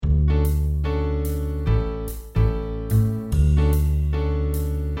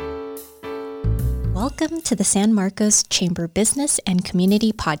Welcome to the San Marcos Chamber Business and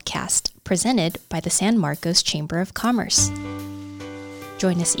Community Podcast, presented by the San Marcos Chamber of Commerce.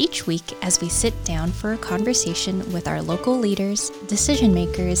 Join us each week as we sit down for a conversation with our local leaders, decision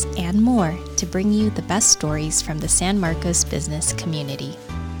makers, and more to bring you the best stories from the San Marcos business community.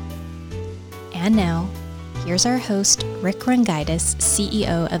 And now, here's our host, Rick Rungaitis,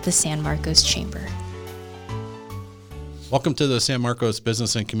 CEO of the San Marcos Chamber. Welcome to the San Marcos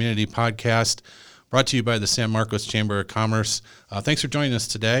Business and Community Podcast, brought to you by the San Marcos Chamber of Commerce. Thanks for joining us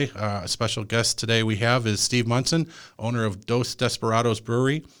today. A special guest today we have is Steve Munson, owner of Dos Desperados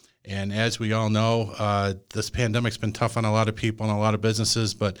Brewery. And as we all know, this pandemic's been tough on a lot of people and a lot of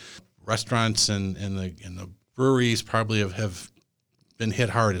businesses, but restaurants and the breweries probably have been hit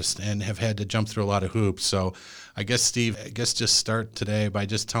hardest and have had to jump through a lot of hoops. So I guess, Steve, just start today by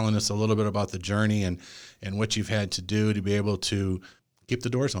just telling us a little bit about the journey and what you've had to do to be able to keep the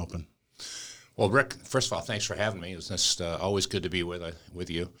doors open. Well, Rick, first of all, thanks for having me. It's just always good to be with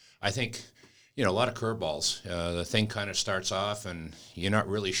you. I think, a lot of curveballs. The thing kind of starts off and you're not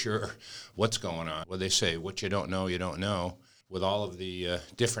really sure what's going on. Well, they say, what you don't know, you don't know. With all of the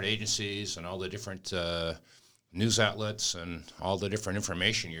different agencies and all the different news outlets and all the different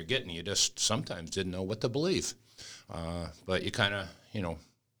information you're getting, you just sometimes didn't know what to believe. But you kind of,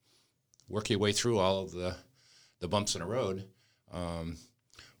 work your way through all of the bumps in the road.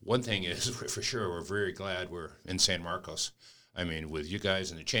 One thing is, for sure, we're very glad we're in San Marcos. I mean, with you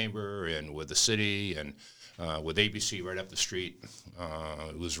guys in the chamber and with the city and with ABC right up the street,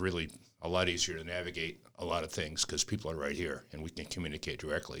 it was really a lot easier to navigate a lot of things because people are right here and we can communicate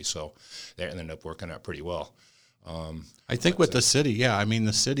directly. So that ended up working out pretty well. I think with the city,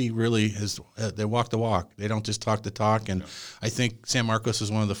 the city really is, they walk the walk. They don't just talk the talk. And I think San Marcos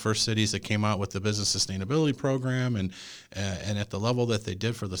is one of the first cities that came out with the business sustainability program. And at the level that they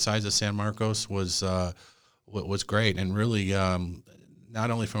did for the size of San Marcos was great. And really,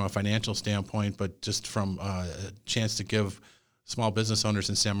 not only from a financial standpoint, but just from a chance to give small business owners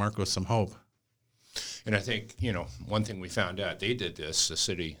in San Marcos some hope. And I think, one thing we found out, they did this, the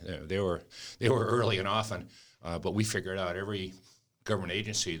city, they were early and often. But we figured out every government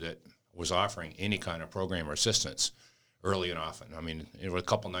agency that was offering any kind of program or assistance early and often. I mean, it was a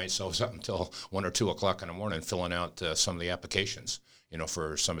couple nights, I was up until 1 or 2 o'clock in the morning filling out some of the applications,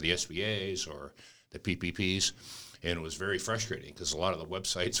 for some of the SBAs or the PPPs. And it was very frustrating because a lot of the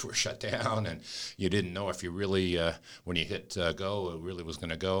websites were shut down and you didn't know if you really, when you hit go, it really was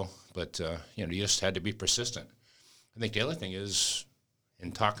going to go. But, you just had to be persistent. I think the other thing is,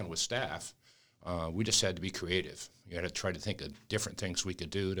 in talking with staff, we just had to be creative. You had to try to think of different things we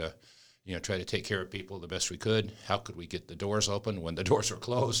could do to, try to take care of people the best we could. How could we get the doors open when the doors were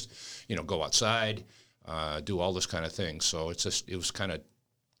closed? Go outside, do all this kind of thing. So it was kind of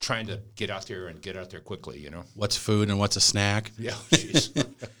trying to get out there quickly. What's food and what's a snack? Yeah, geez.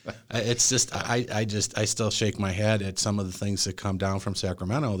 It's just I still shake my head at some of the things that come down from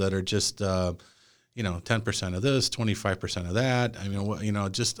Sacramento that are just 10% of this, 25% of that. I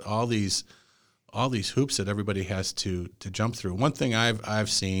mean, just all these hoops that everybody has to jump through. One thing I've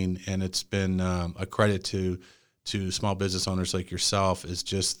seen, and it's been a credit to small business owners like yourself, is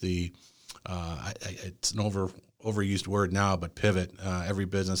just it's an overused word now, but pivot. Every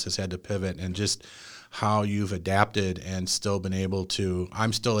business has had to pivot, and just how you've adapted and still been able to.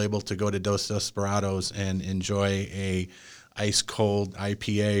 I'm still able to go to Dos Desperados and enjoy a ice cold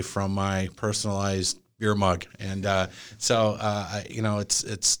IPA from my personalized beer mug, and it's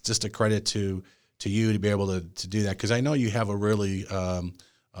just a credit to you to be able to do that, because I know you have a really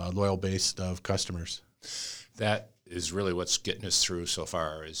loyal base of customers. That is really what's getting us through so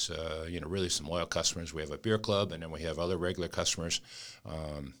far is, really some loyal customers. We have a beer club, and then we have other regular customers.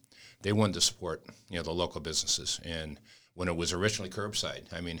 They wanted to support, the local businesses. And when it was originally curbside,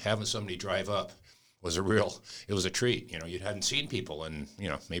 having somebody drive up was it was a treat. You hadn't seen people in,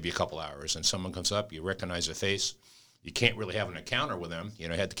 maybe a couple hours, and someone comes up, you recognize their face. You can't really have an encounter with them. You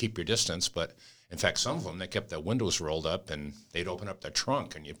had to keep your distance, but in fact, some of them, they kept their windows rolled up and they'd open up their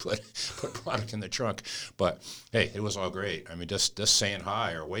trunk and you put product in the trunk. But hey, it was all great. Just saying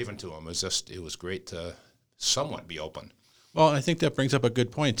hi or waving to them it was great to somewhat be open. Well, I think that brings up a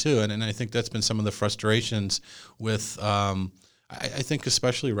good point too. And I think that's been some of the frustrations with, I think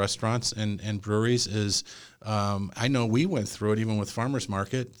especially restaurants and breweries is, I know we went through it even with Farmers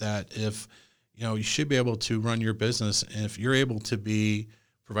Market, that if, you should be able to run your business, and if you're able to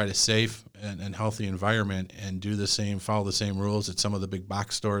provide a safe and healthy environment and follow the same rules that some of the big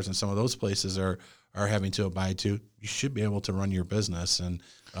box stores and some of those places are having to abide to, you should be able to run your business. And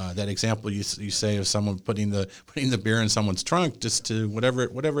That example you say of someone putting the beer in someone's trunk, just to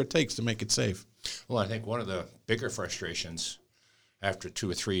whatever it takes to make it safe. Well, I think one of the bigger frustrations after 2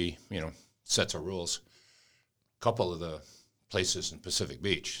 or 3, sets of rules, a couple of the places in Pacific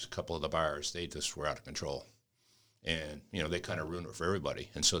Beach, a couple of the bars, they just were out of control. And, they kind of ruined it for everybody.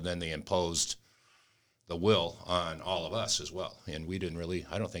 And so then they imposed the will on all of us as well. And we didn't really,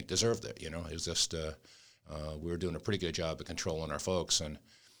 I don't think, deserved it. It was just, we were doing a pretty good job of controlling our folks.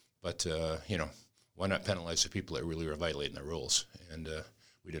 But why not penalize the people that really were violating the rules? And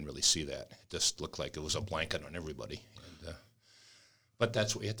we didn't really see that. It just looked like it was a blanket on everybody. But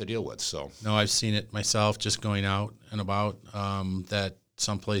that's what we had to deal with. So no, I've seen it myself just going out and about, that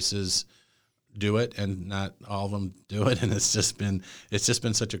some places do it and not all of them do it. And it's just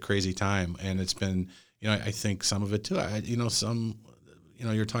been such a crazy time. And it's been, I think some of it too,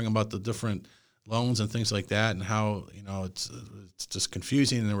 you're talking about the different loans and things like that and how, it's just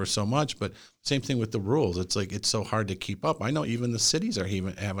confusing and there was so much, but same thing with the rules. It's like, it's so hard to keep up. I know even the cities are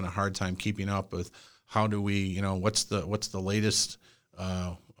even having a hard time keeping up with how do we, what's the latest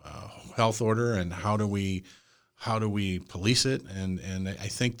health order and how do we police it? And I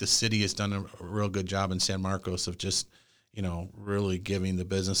think the city has done a real good job in San Marcos of just, really giving the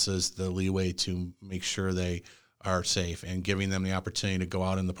businesses the leeway to make sure they are safe and giving them the opportunity to go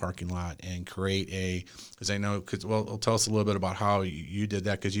out in the parking lot and create tell us a little bit about how you did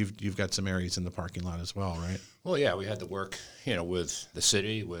that, because you've got some areas in the parking lot as well, right? Well, yeah, we had to work, with the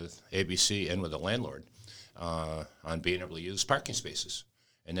city, with ABC, and with the landlord on being able to use parking spaces.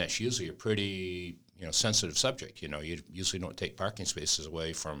 And that's usually a pretty, sensitive subject. You usually don't take parking spaces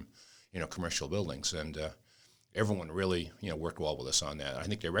away from, commercial buildings. And everyone really, worked well with us on that. I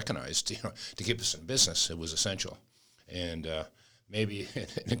think they recognized, to keep us in business, it was essential. And maybe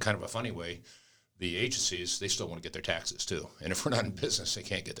in kind of a funny way, the agencies, they still want to get their taxes too. And if we're not in business, they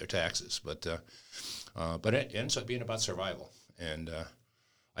can't get their taxes. But it ends up being about survival. And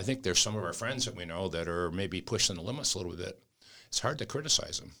I think there's some of our friends that we know that are maybe pushing the limits a little bit. It's hard to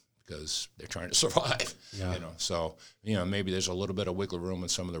criticize them because they're trying to survive. Yeah. So maybe there's a little bit of wiggle room in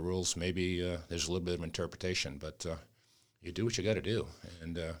some of the rules. Maybe there's a little bit of interpretation, but you do what you got to do.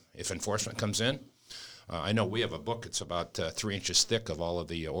 And if enforcement comes in, I know we have a book. It's about 3 inches thick of all of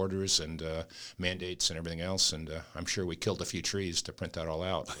the orders and mandates and everything else. And I'm sure we killed a few trees to print that all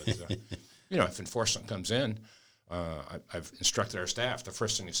out. But, if enforcement comes in, I've instructed our staff, the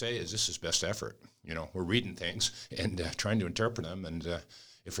first thing to say is this is best effort. We're reading things and trying to interpret them. And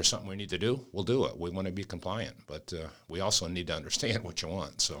if there's something we need to do, we'll do it. We want to be compliant. But we also need to understand what you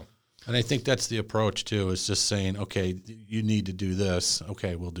want. So. And I think that's the approach, too, is just saying, okay, you need to do this.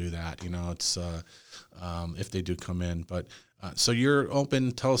 Okay, we'll do that. It's if they do come in. But so you're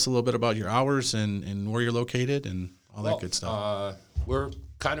open. Tell us a little bit about your hours and where you're located and all that good stuff. We're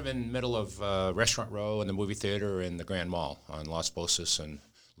kind of in the middle of Restaurant Row and the movie theater and the Grand Mall on Las Bosas and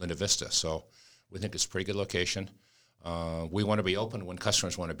Linda Vista. So we think it's a pretty good location. We want to be open when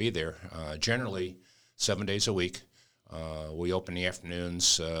customers want to be there. Generally, 7 days a week. We open the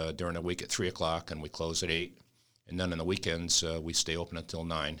afternoons during the week at 3 o'clock, and we close at 8. And then on the weekends, we stay open until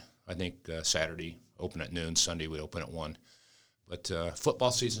 9. I think Saturday, open at noon. Sunday, we open at 1. But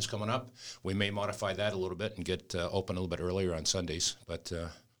football season's coming up. We may modify that a little bit and get open a little bit earlier on Sundays. But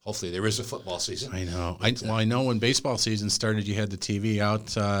hopefully there is a football season. I know. I know when baseball season started, you had the TV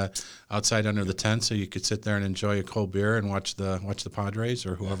outside under the tent, so you could sit there and enjoy a cold beer and watch the Padres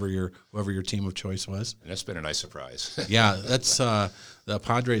or whoever your team of choice was. And that's been a nice surprise. Yeah, that's the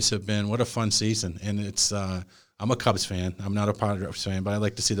Padres have been, what a fun season, and it's. I'm a Cubs fan. I'm not a Padres fan, but I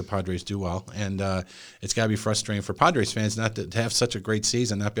like to see the Padres do well. And it's got to be frustrating for Padres fans not to have such a great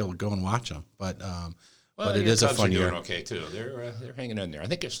season, not be able to go and watch them. But it is a fun year. Doing okay too. They're hanging in there. I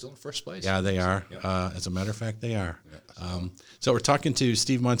think they're still in first place. Yeah, they are. Yeah. As a matter of fact, they are. Yeah, so we're talking to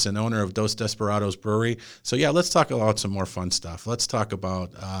Steve Munson, owner of Dos Desperados Brewery. So yeah, let's talk about some more fun stuff. Let's talk about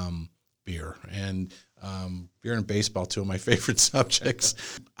beer and. Beer and baseball, two of my favorite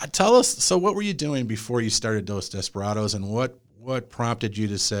subjects. Tell us, so what were you doing before you started Dos Desperados, and what prompted you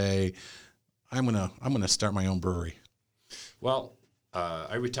to say, I'm gonna start my own brewery? Well,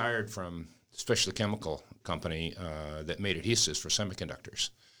 I retired from a specialty chemical company that made adhesives for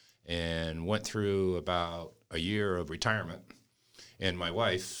semiconductors, and went through about a year of retirement. And my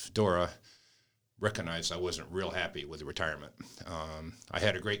wife, Dora, recognized I wasn't real happy with the retirement. I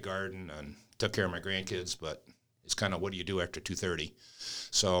had a great garden and took care of my grandkids, but it's kind of what do you do after 2:30?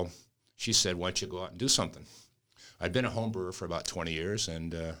 So she said, why don't you go out and do something? I'd been a home brewer for about 20 years,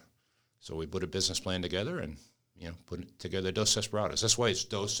 and so we put a business plan together and put together Dos Desperados. That's why it's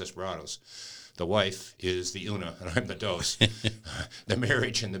Dos Desperados. the wife is the una and I'm the dos. The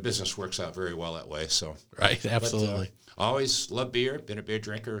marriage and the business works out very well that way. So right, absolutely. But, always loved beer. Been a beer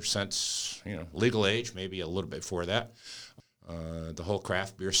drinker since legal age, maybe a little bit before that. The whole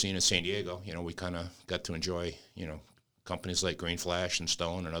craft beer scene in San Diego, we kind of got to enjoy, companies like Green Flash and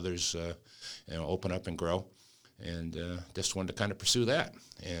Stone and others, open up and grow. And just wanted to kind of pursue that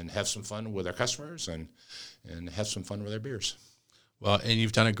and have some fun with our customers and have some fun with our beers. Well, and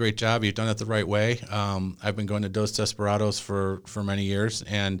you've done a great job. You've done it the right way. I've been going to Dos Desperados for many years,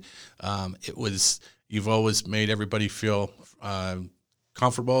 and you've always made everybody feel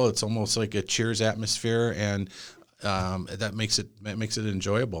comfortable. It's almost like a Cheers atmosphere, and that makes it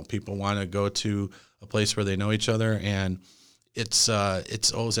enjoyable. People want to go to a place where they know each other, and it's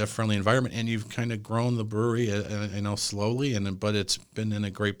always that friendly environment. And you've kind of grown the brewery, slowly, but it's been in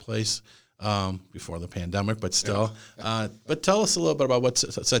a great place before the pandemic, but still. Yeah. But tell us a little bit about what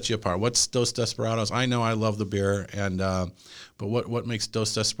sets you apart. What's Dos Desperados? I know I love the beer, but what makes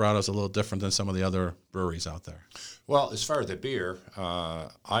Dos Desperados a little different than some of the other breweries out there? Well, as far as the beer,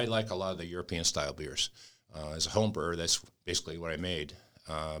 I like a lot of the European-style beers. As a home brewer, that's basically what I made.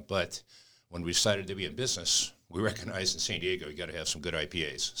 But when we decided to be in business, we recognized in San Diego you got to have some good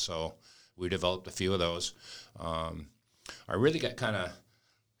IPAs. So we developed a few of those. I really got kind of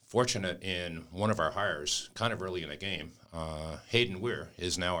fortunate in one of our hires, kind of early in the game. Hayden Weir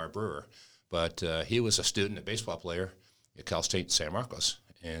is now our brewer, but he was a student, a baseball player at Cal State San Marcos.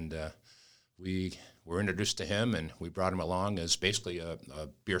 And we were introduced to him, and we brought him along as basically a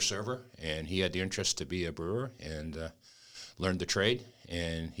beer server, and he had the interest to be a brewer and learned the trade,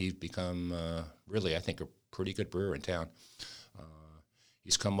 and he's become really, I think, a pretty good brewer in town.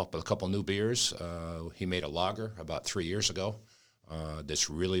 He's come up with a couple new beers. He made a lager about 3 years ago that's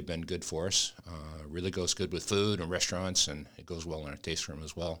really been good for us. Really goes good with food and restaurants, and it goes well in a taste room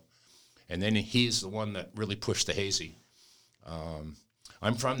as well. And then he's the one that really pushed the hazy.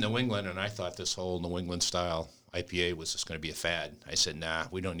 I'm from New England, and I thought this whole New England style IPA was just going to be a fad. I said, nah,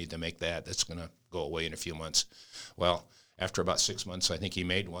 we don't need to make that. That's going to go away in a few months. Well, after about 6 months, I think he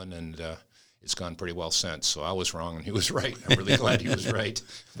made one, and it's gone pretty well since. So I was wrong, and he was right. I'm really glad he was right.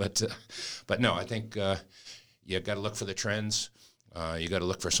 But no, I think you got to look for the trends. You got to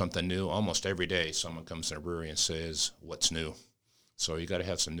look for something new. Almost every day, someone comes in a brewery and says, what's new? So you got to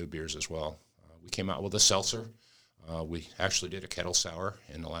have some new beers as well. We came out with a seltzer. We actually did a kettle sour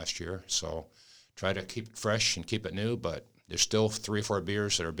in the last year. So try to keep it fresh and keep it new, but there's still 3 or 4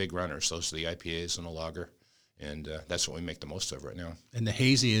 beers that are big runners. Those are the IPAs and the lager. And that's what we make the most of right now. And the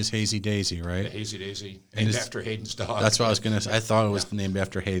hazy is Hazy Daisy, right? The Hazy Daisy, named after Hayden's dog. That's what I was going to say. I thought it was named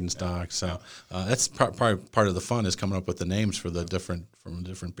after Hayden's dog. So that's probably part of the fun is coming up with the names for the different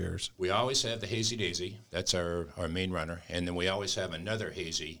beers. We always have the Hazy Daisy. That's our main runner. And then we always have another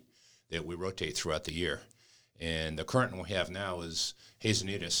hazy that we rotate throughout the year. And the current one we have now is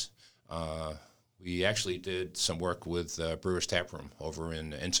Hazanitas. We actually did some work with Brewers Tap Room over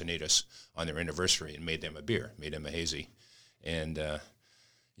in Encinitas on their anniversary and made them a beer, made them a hazy. And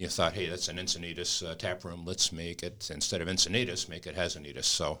you thought, hey, that's an Encinitas tap room. Let's make it, instead of Encinitas, make it Hazanitas.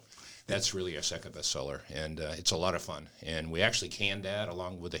 So that's really our second bestseller. And it's a lot of fun. And we actually canned that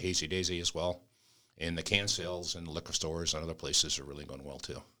along with the Hazy Daisy as well. And the can sales in liquor stores and other places are really going well,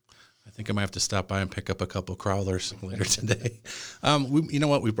 too. I think I might have to stop by and pick up a couple Crowlers later today. You know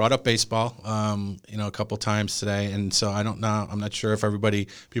what? We brought up baseball, a couple times today, and so I don't know. I'm not sure if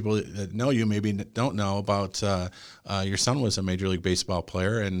people that know you maybe don't know about your son was a Major League Baseball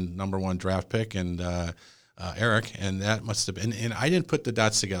player and #1 draft pick, and Eric, and that must have been. And I didn't put the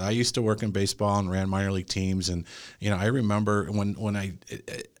dots together. I used to work in baseball and ran minor league teams, and I remember when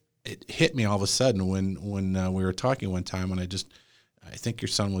it hit me all of a sudden when we were talking one time, and I think your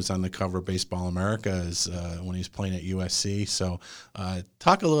son was on the cover of Baseball America when he was playing at USC. So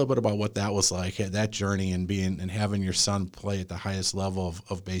talk a little bit about what that was like, that journey and having your son play at the highest level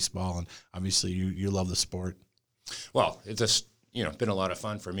of baseball. And obviously you love the sport. Well, it's just, been a lot of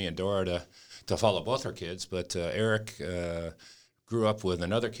fun for me and Dora to follow both our kids. But Eric grew up with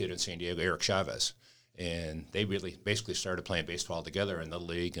another kid in San Diego, Eric Chavez. And they really basically started playing baseball together in the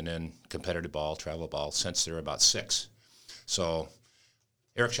league and then competitive ball, travel ball, since they were about 6. So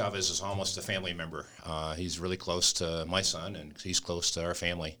Eric Chavez is almost a family member. He's really close to my son, and he's close to our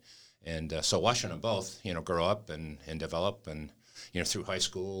family. And so watching them both, grow up and develop and, through high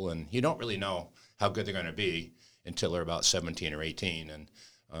school. And you don't really know how good they're going to be until they're about 17 or 18. And,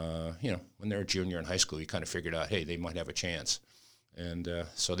 when they're a junior in high school, you kind of figured out, hey, they might have a chance. And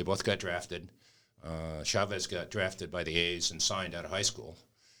so they both got drafted. Chavez got drafted by the A's and signed out of high school.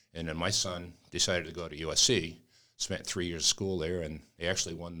 And then my son decided to go to USC. Spent 3 years of school there, and they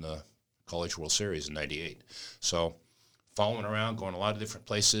actually won the College World Series in '98. So following around, going a lot of different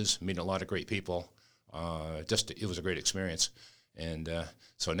places, meeting a lot of great people. It was a great experience. And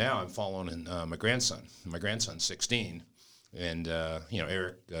so now I'm following my grandson. My grandson's 16, and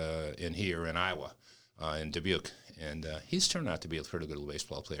Eric and he are in Iowa, in Dubuque, and he's turned out to be a pretty good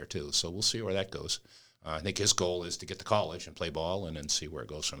baseball player too. So we'll see where that goes. I think his goal is to get to college and play ball, and then see where it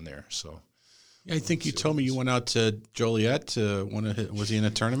goes from there. So. Yeah, I think you told me you went out to Joliet was he in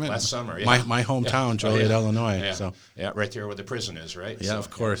a tournament? Last summer, yeah. My hometown, Joliet, Illinois. Yeah. So. Yeah, right there where the prison is, right? Yeah, of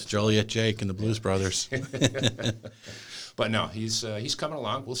course. Joliet Jake and the Blues Brothers. But no, he's coming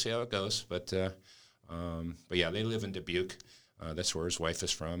along. We'll see how it goes. But yeah, they live in Dubuque. That's where his wife is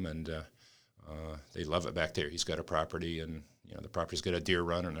from, and they love it back there. He's got a property, and the property's got a deer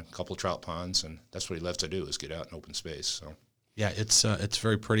run and a couple trout ponds, and that's what he loves to do, is get out in open space. So. Yeah, it's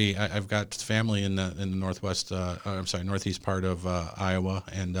very pretty. I've got family in the northeast part of Iowa,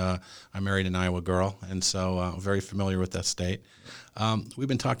 and I'm married an Iowa girl, and so very familiar with that state. We've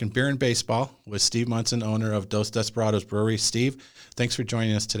been talking beer and baseball with Steve Munson, owner of Dos Desperados Brewery. Steve, thanks for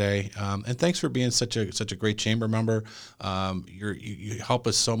joining us today, and thanks for being such a great chamber member. You help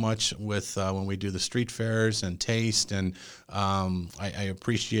us so much with when we do the street fairs and taste, and I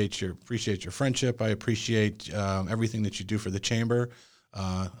appreciate your friendship. I appreciate everything that you do for the chamber.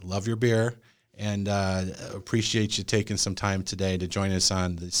 Love your beer. And appreciate you taking some time today to join us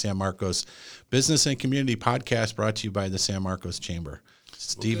on the San Marcos Business and Community Podcast, brought to you by the San Marcos Chamber.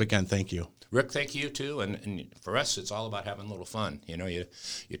 Steve, again, thank you. Rick, thank you too. And for us, it's all about having a little fun. You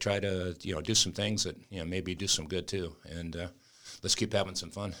try to do some things that maybe do some good too. And let's keep having some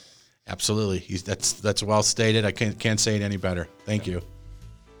fun. Absolutely, that's well stated. I can't say it any better. Thank you.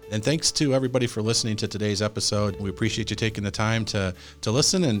 And thanks to everybody for listening to today's episode. We appreciate you taking the time to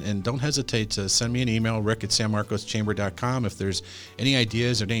listen, and don't hesitate to send me an email, rick@sanmarcoschamber.com. If there's any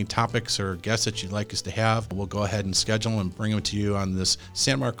ideas or any topics or guests that you'd like us to have, we'll go ahead and schedule and bring them to you on this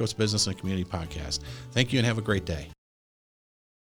San Marcos Business and Community Podcast. Thank you and have a great day.